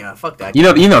 Oh my god, fuck that. You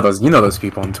know those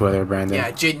people on Twitter, Brandon.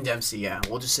 Yeah, Jaden Dempsey. Yeah,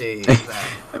 we'll just say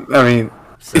that. I mean,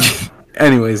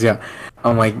 anyways, yeah.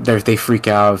 I'm they freak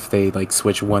out if they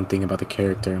switch one thing about the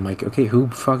character. I'm okay, who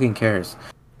fucking cares?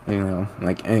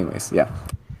 Anyways, yeah.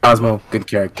 Cosmo, good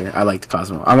character. I liked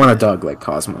Cosmo. I want a dog like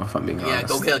Cosmo, if I'm being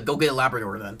honest. Yeah, go get a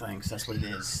Labrador then, thanks. That's what it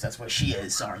is. That's what she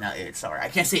is. Sorry, not it. Sorry. I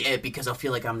can't say it because I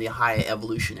feel like I'm the High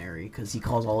Evolutionary, because he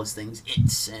calls all his things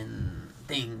its and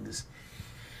things.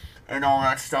 And all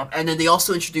that stuff. And then they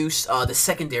also introduced the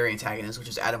secondary antagonist, which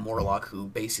is Adam Warlock, who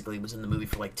basically was in the movie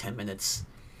for 10 minutes.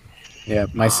 Yeah,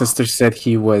 my sister said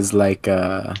he was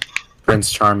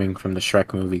Prince Charming from the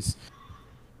Shrek movies.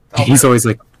 Oh, he's always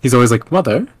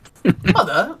mother.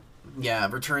 Mother? Yeah,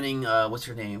 returning, what's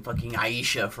her name? Fucking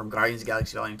Aisha from Guardians of the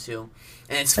Galaxy Volume 2.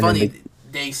 And it's funny,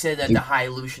 they said that the High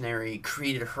Evolutionary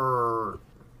created her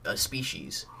a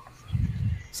species.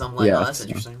 So I'm like, oh, that's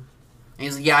interesting. And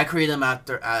he's like, yeah, I created them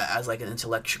after as like an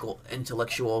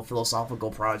intellectual philosophical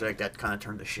project that kind of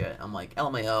turned to shit. I'm like,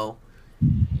 LMAO,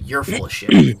 you're full of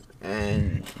shit.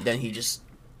 And then he just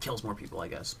kills more people, I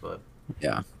guess. But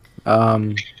Yeah.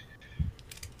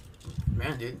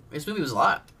 man, dude, this movie was a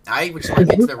lot. I just want to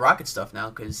get into the Rocket stuff now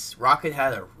because Rocket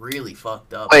had a really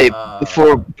fucked up. Wait,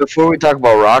 before we talk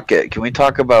about Rocket, can we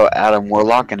talk about Adam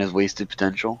Warlock and his wasted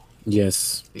potential?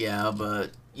 Yes. Yeah,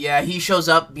 but yeah, he shows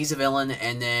up, he's a villain,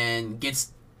 and then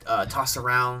gets tossed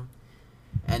around,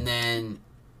 and then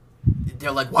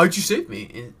they're like, "Why'd you save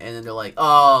me?" And then they're like,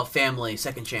 "Oh, family,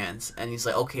 second chance." And he's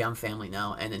like, "Okay, I'm family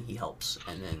now." And then he helps,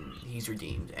 and then he's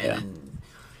redeemed, and then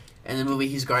in the movie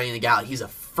he's Guardian of the Galaxy. He's a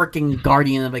freaking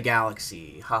Guardian of the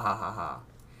Galaxy. Ha ha ha ha.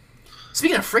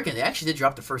 Speaking of freaking, they actually did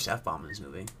drop the first F-bomb in this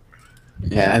movie.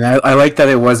 Yeah, and I like that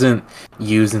it wasn't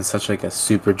used in such like a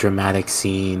super dramatic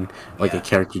scene, like a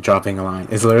character dropping a line.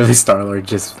 It's literally Star-Lord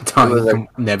just telling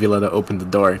Nebula to open the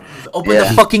door. Open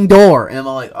the fucking door, and I'm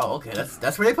like, oh, okay,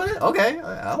 that's where they put it. Okay,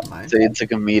 I don't mind. So it's a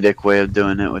comedic way of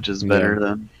doing it, which is better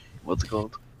than what's it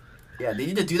called? Yeah, they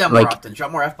need to do that more often.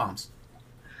 Drop more F-bombs.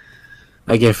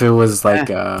 Like if it was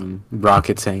like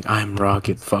Rocket saying, "I'm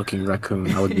Rocket fucking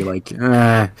Raccoon," I would be like,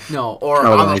 eh. No, or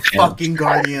I'm a fucking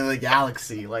Guardian of the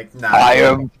Galaxy. Like, nah.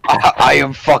 I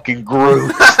am fucking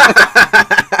Groot.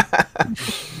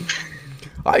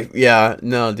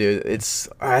 No, dude,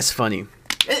 that's funny.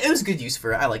 It was good use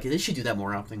for it. I like it. They should do that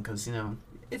more often because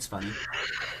it's funny.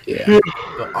 Yeah.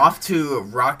 But off to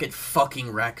Rocket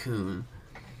fucking Raccoon.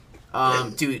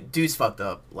 Dude's fucked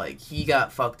up. Like, he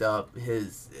got fucked up.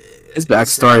 His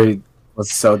backstory was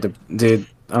so dude.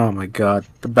 Oh my god,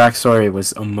 the backstory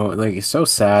was it's so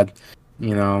sad.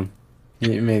 It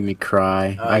made me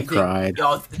cry. I cried.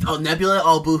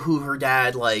 Nebula, boo-hoo, her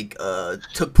dad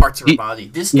took parts of her body.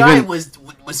 This guy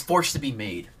was forced to be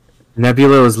made.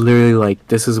 Nebula was literally like,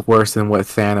 "This is worse than what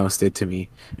Thanos did to me."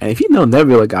 And if you know,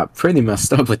 Nebula got pretty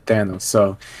messed up with Thanos,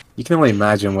 so you can only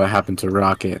imagine what happened to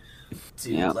Rocket.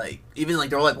 Dude,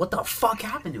 they were like, what the fuck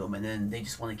happened to him? And then they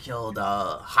just want to kill the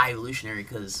High Evolutionary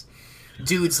because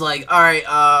dude's like, alright,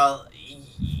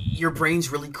 your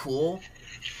brain's really cool,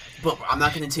 but I'm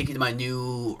not going to take you to my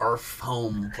new Earth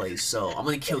home place, so I'm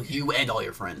going to kill you and all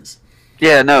your friends.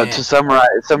 Yeah, no, to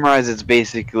summarize, it's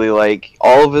basically like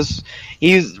all of us,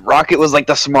 Rocket was like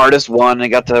the smartest one and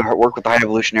got to work with the High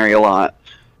Evolutionary a lot.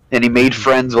 And he made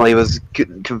friends while he was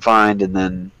confined, and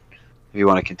then, if you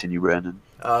want to continue, Brandon.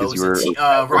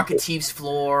 Rocket, Teeves,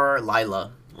 Floor,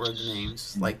 Lila were the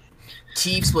names. Like,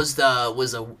 Teeves was a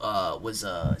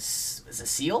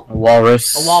seal? A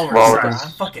walrus. A walrus.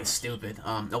 I'm fucking stupid.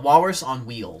 A walrus on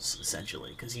wheels,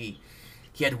 essentially, because he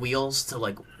had wheels to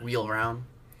wheel around.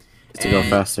 To go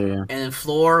faster, yeah. And then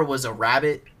Floor was a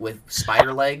rabbit with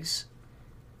spider legs,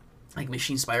 like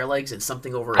machine spider legs, and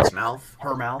something over its mouth,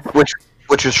 her mouth.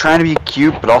 Which was trying to be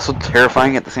cute, but also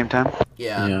terrifying at the same time.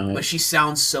 Yeah, but she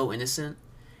sounds so innocent.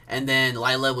 And then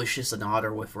Lila was just an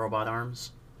otter with robot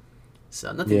arms.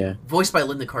 So nothing. Yeah. Voiced by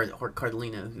Linda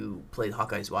Cardellino, who played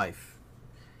Hawkeye's wife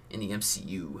in the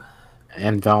MCU.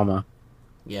 And Velma.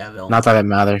 Yeah, Velma. Not that it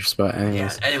matters, but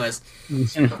anyways. Yeah, anyways.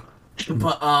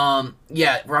 But,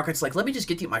 Rocket's like, let me just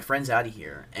get my friends out of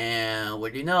here. And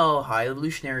what do you know? High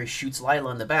Evolutionary shoots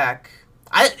Lila in the back.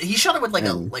 He shot her with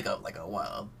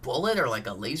a bullet or like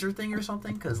a laser thing or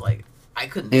something, because I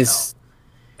couldn't tell.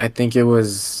 I think it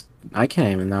was. I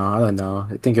can't even know. I don't know.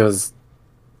 I think it was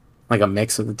like a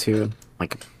mix of the two. I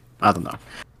don't know.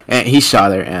 And he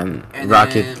shot her, and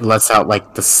Rocket lets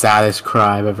out the saddest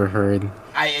cry I've ever heard.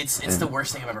 It's the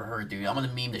worst thing I've ever heard, dude. I'm gonna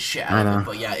meme the shit out of it.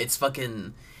 But yeah, it's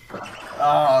fucking.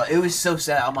 Oh, it was so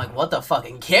sad. I'm like, what the fuck?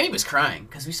 And Cammy was crying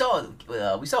because we saw it with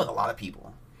a lot of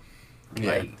people.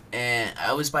 Yeah. And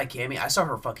I was by Cammy. I saw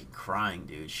her fucking crying,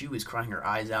 dude. She was crying her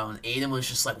eyes out, and Aiden was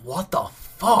just like, what the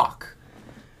fuck?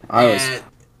 I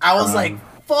was like,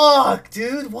 fuck,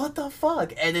 dude, what the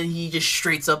fuck? And then he just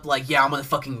straights up yeah, I'm gonna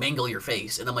fucking mangle your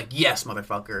face. And I'm like, yes,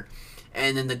 motherfucker.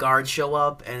 And then the guards show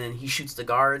up, and then he shoots the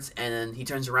guards, and then he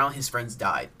turns around, his friends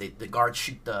died. The guards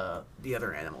shoot the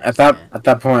other animals. At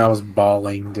that point, I was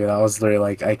bawling, dude. I was literally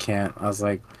like, I can't. I was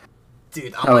like...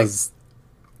 Dude,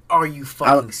 are you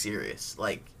fucking serious?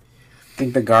 I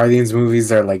think the Guardians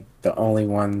movies are the only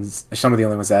ones, some of the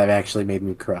only ones that have actually made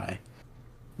me cry.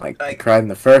 I cried in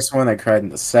the first one, I cried in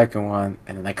the second one,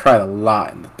 and then I cried a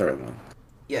lot in the third one.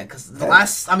 Yeah, because the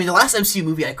last MCU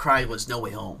movie I cried was No Way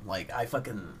Home. I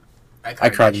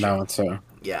cried in that one too.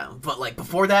 Yeah, but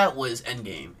before that was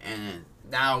Endgame, and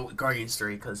now Guardians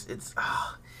 3, because it's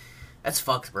that's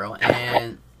fucked, bro.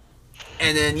 And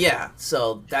And then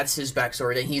so that's his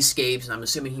backstory. Then he escapes, and I'm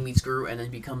assuming he meets Groot, and then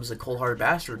becomes a cold-hearted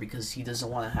bastard because he doesn't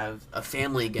want to have a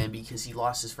family again because he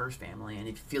lost his first family, and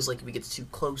it feels like if he gets too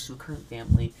close to a current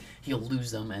family, he'll lose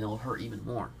them, and it'll hurt even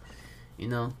more. You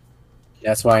know.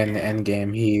 That's why in the end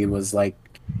game he was like,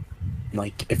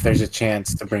 if there's a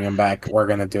chance to bring him back, we're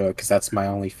gonna do it because that's my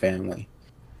only family.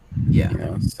 Yeah. You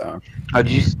know. So. Did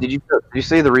you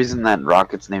say the reason that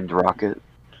Rocket's named Rocket?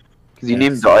 Because you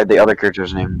Yes. named the other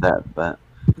characters named that, but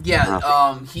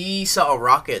He saw a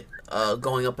rocket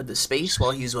going up into space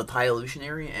while he was with High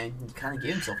Evolutionary, and he kind of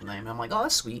gave himself a name. I'm like, oh,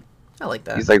 that's sweet. I like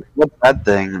that. he's like, "What's that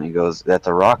thing?" And he goes, "That's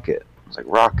a rocket." I was like,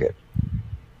 "Rocket."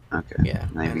 Okay. Yeah,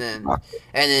 Maybe and then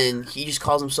Rocket. he just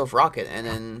calls himself Rocket, and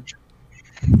then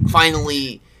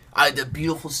finally, the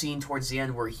beautiful scene towards the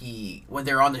end where when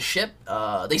they're on the ship,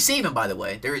 they save him. By the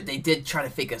way, they did try to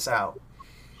fake us out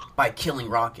by killing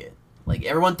Rocket. Like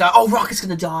everyone thought, oh, Rocket's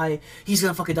gonna die, he's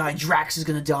gonna fucking die, Drax is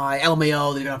gonna die,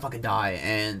 LMAO, they're gonna fucking die,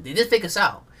 and they did fake us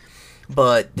out,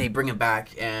 but they bring him back,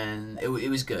 and it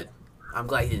was good. I'm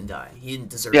glad he didn't die. He didn't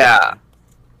deserve. Yeah.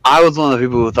 I was one of the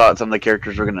people who thought some of the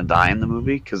characters were going to die in the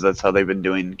movie because that's how they've been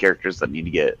doing characters that need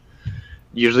to get.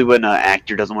 Usually, when an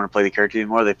actor doesn't want to play the character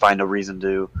anymore, they find a reason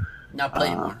to not play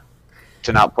anymore.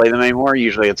 To not play them anymore.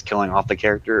 Usually, it's killing off the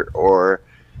character or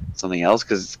something else.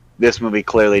 Because this movie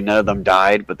clearly none of them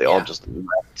died, but they all just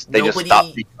left. They just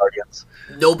stopped being Guardians.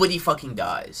 Nobody fucking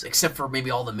dies except for maybe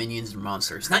all the minions and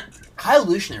monsters. Not High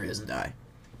Evolutionary doesn't die.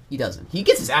 He doesn't. He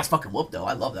gets his ass fucking whooped though.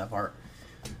 I love that part.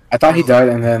 I thought he died,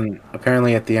 and then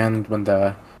apparently at the end, when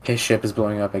his ship is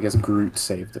blowing up, I guess Groot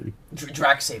saved him.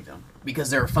 Drax saved him because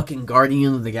they're a fucking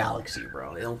guardian of the galaxy,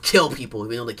 bro. They don't kill people,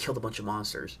 even though they killed a bunch of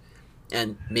monsters,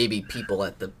 and maybe people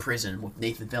at the prison with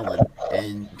Nathan Fillion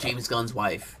and James Gunn's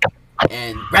wife,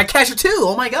 and Ratcatcher too.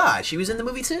 Oh my god, she was in the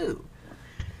movie too.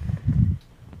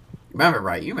 Remember,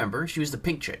 right? You remember? She was the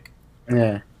pink chick.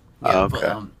 Yeah. Yeah, Okay.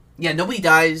 but, nobody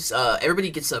dies. Everybody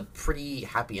gets a pretty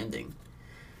happy ending.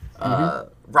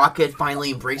 Rocket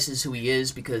finally embraces who he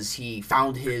is because he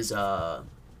found his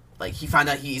he found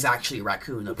out he's actually a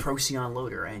raccoon, a Procyon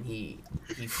loader, and he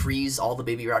frees all the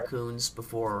baby raccoons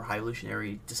before High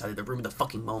Evolutionary decided to ruin the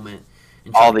fucking moment.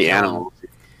 And All tried to the kill him. animals.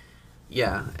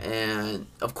 Yeah, and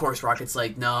of course Rocket's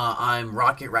like, nah, I'm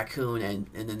Rocket Raccoon, and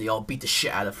then they all beat the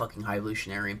shit out of fucking High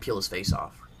Evolutionary and peel his face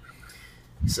off.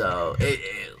 So,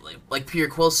 like Peter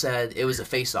Quill said, it was a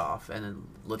face-off, and then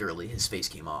literally his face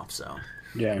came off, so...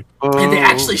 Yeah. And they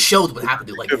actually showed what happened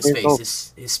to like his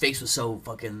face. His face was so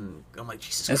fucking. I'm like,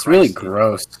 Jesus Christ. It's really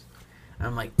gross.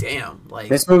 I'm like, damn. Like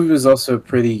This movie was also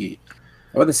pretty,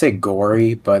 I wouldn't say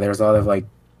gory, but there's a lot of like,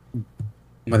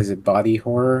 what is it, body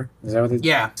horror? Is that what it's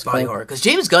it's body called? horror. Because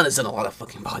James Gunn has done a lot of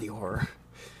fucking body horror.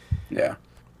 Yeah.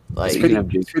 Like,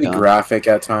 It's pretty graphic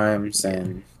at times,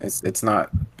 and it's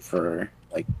not for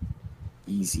like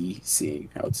easy seeing,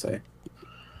 I would say.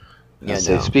 yeah,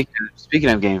 So no. speaking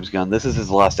of James Gunn, this is his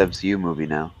last MCU movie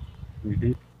now.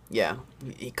 Mm-hmm. Yeah,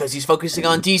 because he's focusing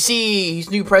on DC. He's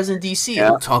new president of DC. Yeah.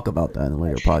 We'll talk about that in a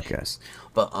later podcast.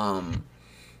 But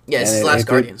yeah, it's his And last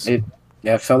Guardians. It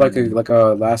felt like a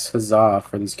last huzzah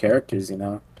for these characters. You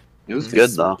know, It was Just- good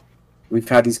though. we've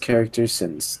had these characters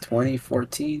since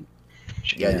 2014.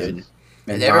 Yeah, dude. In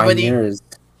And 9 everybody- years,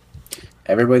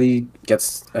 everybody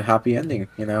gets a happy ending.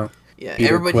 You know, Yeah,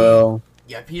 Peter everybody. Quill.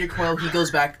 Yeah, Peter Quill. He goes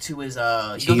back to his.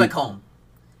 He goes back home.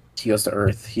 He goes to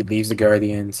Earth. He leaves the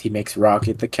Guardians. He makes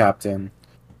Rocket the captain.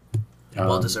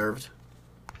 Well deserved.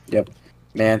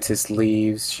 Mantis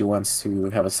leaves. She wants to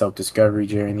have a self-discovery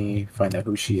journey, find out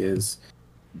who she is.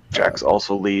 Drax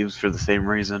also leaves for the same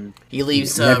reason. He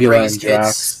leaves to Nebula raise and kids.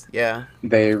 Drax. Yeah.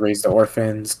 They raise the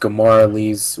orphans. Gamora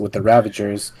leaves with the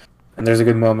Ravagers. And there's a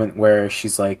good moment where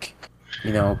she's like,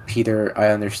 you know, Peter, I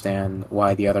understand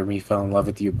why the other me fell in love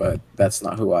with you, but that's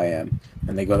not who I am.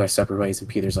 And they go their separate ways, and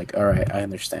Peter's like, all right, I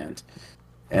understand.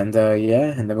 And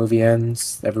and the movie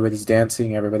ends. Everybody's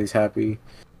dancing. Everybody's happy.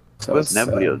 So What does it's,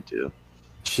 Nebula do?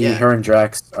 Yeah. her and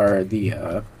Drax are the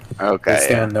Okay. they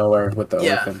stand nowhere with the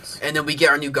Yeah. orphans. And then we get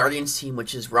our new Guardians team,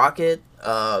 which is Rocket,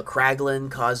 Kraglin,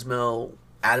 Cosmo,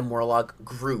 Adam Warlock,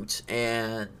 Groot,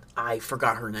 and I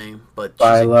forgot her name, but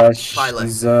Phyla, Phyla.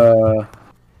 she's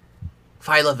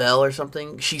Phyla Vel or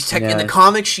something. She's in Yeah. the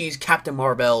comics. She's Captain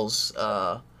Marvel's.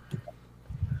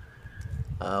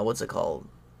 What's it called?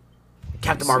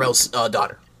 Captain Marvel's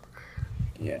daughter.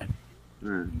 yeah.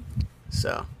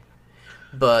 So,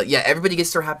 but yeah, everybody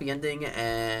gets their happy ending,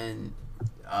 and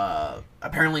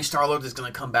apparently Star-Lord is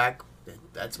gonna come back.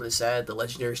 That's what it said. The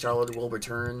legendary Star-Lord will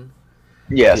return.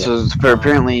 Yeah. So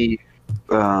apparently,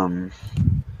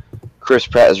 Chris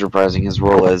Pratt is reprising his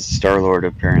role as Star-Lord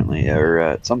apparently, or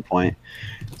at some point.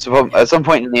 So at some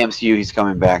point in the MCU, he's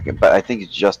coming back, but I think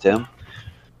it's just him.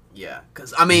 Yeah,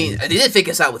 because, I mean, they did fake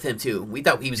us out with him, too. We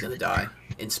thought he was going to die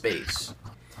in space.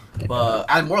 But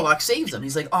Adam Warlock saves him.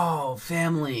 He's like, oh,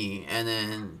 family. And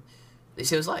then they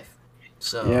save his life.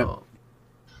 So,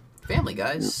 family,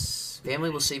 guys. Family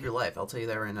will save your life. I'll tell you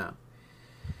that right now.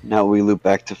 Now we loop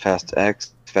back to Fast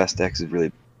X. Fast X is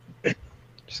really...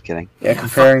 Just kidding. Yeah,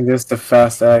 comparing this to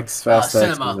Fast X,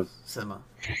 Cinema. Cinema,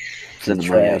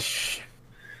 trash.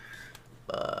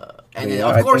 And then, Yeah,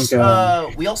 of I course,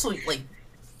 think, we also,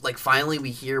 like, finally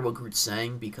we hear what Groot's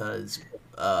saying because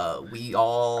we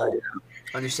all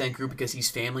understand Groot because he's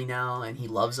family now and he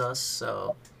loves us,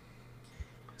 so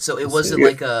it wasn't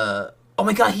like a, oh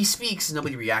my god, he speaks, and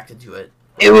nobody reacted to it.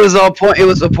 It was a point. It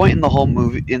was a point in the whole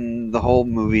movie. In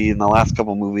the last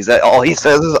couple movies, that all he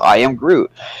says is "I am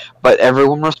Groot," but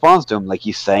everyone responds to him like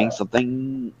he's saying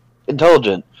something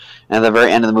intelligent. And at the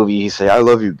very end of the movie, he say "I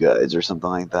love you guys" or something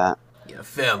like that. Yeah,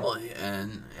 family,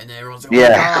 and then everyone's like,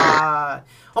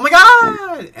 oh my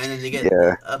god, and then they get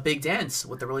a big dance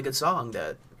with a really good song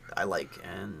that I like,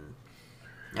 and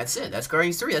that's it. That's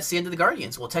Guardians 3. That's the end of the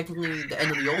Guardians. Well, technically, the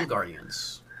end of the old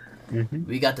Guardians. Mm-hmm.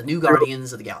 We got the new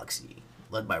Guardians of the Galaxy,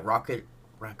 led by Rocket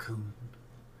Raccoon.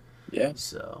 Yeah.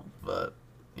 So, but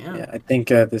yeah. Yeah, I think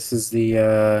this is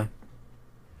the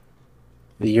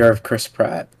year of Chris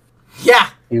Pratt. Yeah.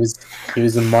 He was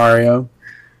in Mario,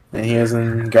 and he was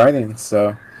in Guardians.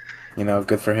 So,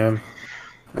 good for him.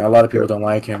 A lot of people don't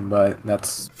like him, but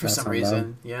that's for some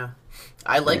reason. Yeah,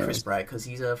 I like Chris Pratt because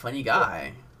he's a funny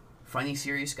guy, funny,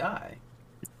 serious guy.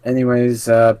 Anyways,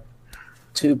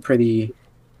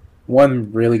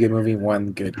 one really good movie,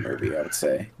 one good movie, I would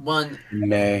say. One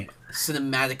May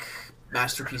cinematic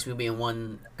masterpiece movie and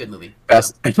one good movie.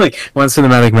 One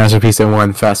cinematic masterpiece and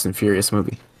one Fast and Furious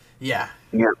movie. Yeah.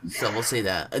 So we'll say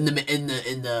that in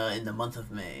the month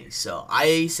of May. So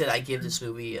I said I give this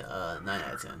movie a 9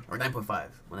 out of 10 or 9.5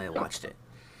 when I watched it.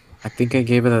 I think I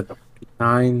gave it a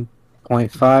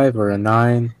 9.5 or a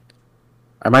 9.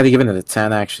 I might have given it a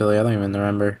 10 actually. I don't even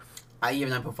remember. I gave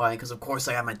it 9.5 because of course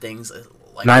I have my things.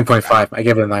 9.5. I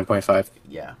gave it a 9.5.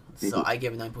 Yeah. So I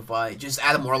gave it 9.5. Just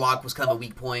Adam Warlock was kind of a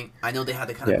weak point. I know they had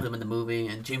to kind of put him in the movie,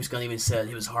 and James Gunn even said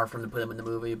it was hard for him to put him in the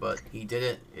movie, but he did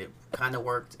it. It kind of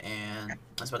worked, and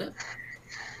that's about it.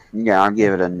 Yeah, I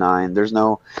gave it a 9. There's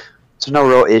no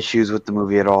real issues with the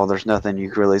movie at all. There's nothing you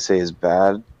could really say is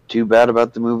too bad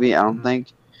about the movie. I don't think.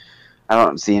 I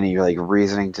don't see any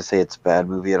reasoning to say it's a bad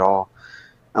movie at all,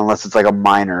 unless it's like a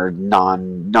minor,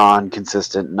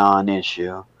 non-consistent,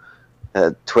 non-issue.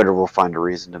 Twitter will find a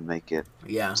reason to make it.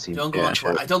 Yeah, don't go on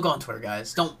Twitter. Don't go on Twitter,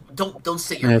 guys. Don't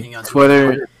state your opinion on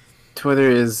Twitter. Twitter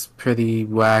is pretty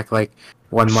whack. Like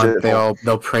 1 month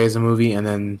they'll praise a movie, and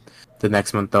then the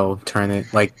next month they'll turn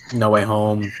it. Like No Way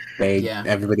Home.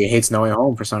 Everybody hates No Way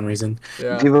Home for some reason.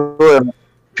 Yeah.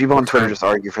 People on Twitter just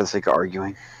argue for the sake of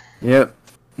arguing. Yep,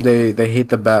 they hate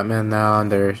the Batman now,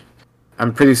 and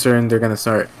I'm pretty certain they're gonna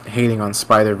start hating on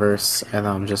Spider-Verse, and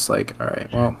I'm just like, all right,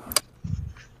 well.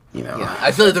 Yeah,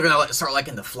 I feel like they're gonna start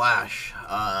liking the Flash,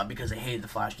 because they hated the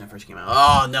Flash when it first came out.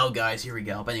 Oh no, guys, here we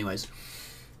go. But anyways,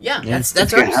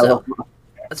 that's our episode.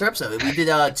 That's our episode. We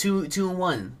did 2 and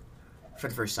 1 for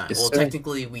the first time. Yes, well, sir.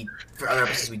 technically for other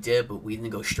episodes we did, but we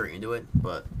didn't go straight into it.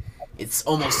 But it's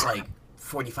almost like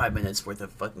 45 minutes worth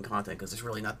of fucking content because there's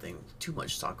really nothing too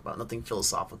much to talk about, nothing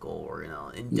philosophical or in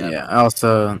depth. Yeah.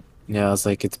 Also, it's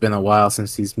like it's been a while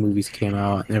since these movies came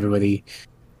out, and everybody.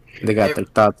 They got their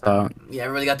thoughts out. Yeah,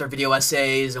 everybody got their video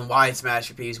essays and why it's a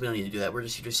masterpiece. We don't need to do that. We're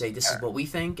just here to say this is what we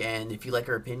think, and if you like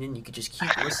our opinion, you could just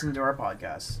keep listening to our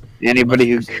podcast.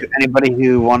 Anybody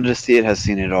who wanted to see it has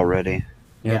seen it already.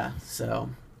 Yeah, so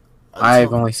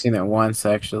I've only seen it once,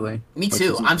 actually. Me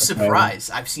too. I'm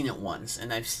surprised. I've seen it once,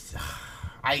 and I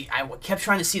kept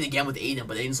trying to see it again with Aiden,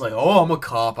 but Aiden's like, "Oh, I'm a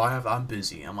cop. I'm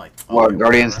busy." I'm like, "Oh, what,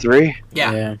 Guardians 3?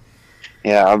 Yeah.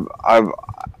 Yeah,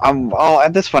 I'm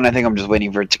at this point. I think I'm just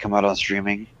waiting for it to come out on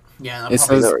streaming. Yeah, I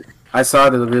saw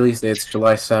the release date's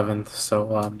July 7th, so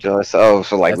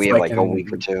so we have like a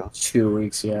week or two. 2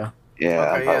 weeks, yeah. Yeah,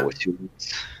 Okay, I thought it was 2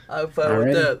 weeks. I'm fine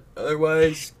with that.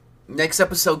 Otherwise, next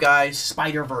episode, guys,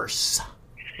 Spider-Verse.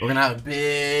 We're gonna have a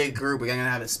big group. We're gonna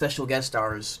have special guest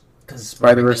stars because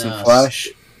Spider-Verse and Flash.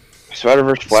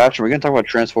 Spider-Verse, Flash. Are we gonna talk about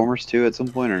Transformers too at some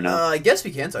point or no? I guess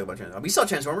we can talk about Transformers. We saw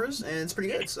Transformers, and it's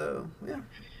pretty good. So yeah,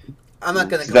 I'm not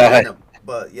gonna go into them,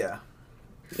 but yeah.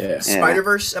 Yeah.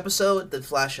 Spider-Verse episode, the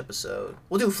Flash episode.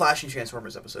 We'll do a Flash and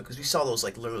Transformers episode because we saw those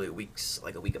like literally a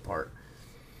week apart.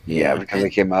 Yeah, because they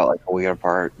came out like a week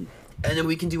apart. And then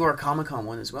we can do our Comic-Con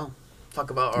one as well.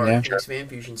 Talk about our next fan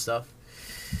fusion stuff.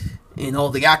 And all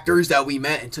the actors that we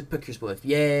met and took pictures with.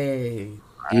 Yay.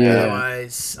 Yeah.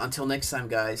 Otherwise, until next time,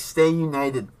 guys, stay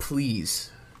united,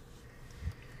 please.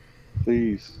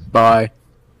 Please. Bye.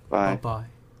 Bye. Bye-bye.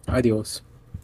 Adios.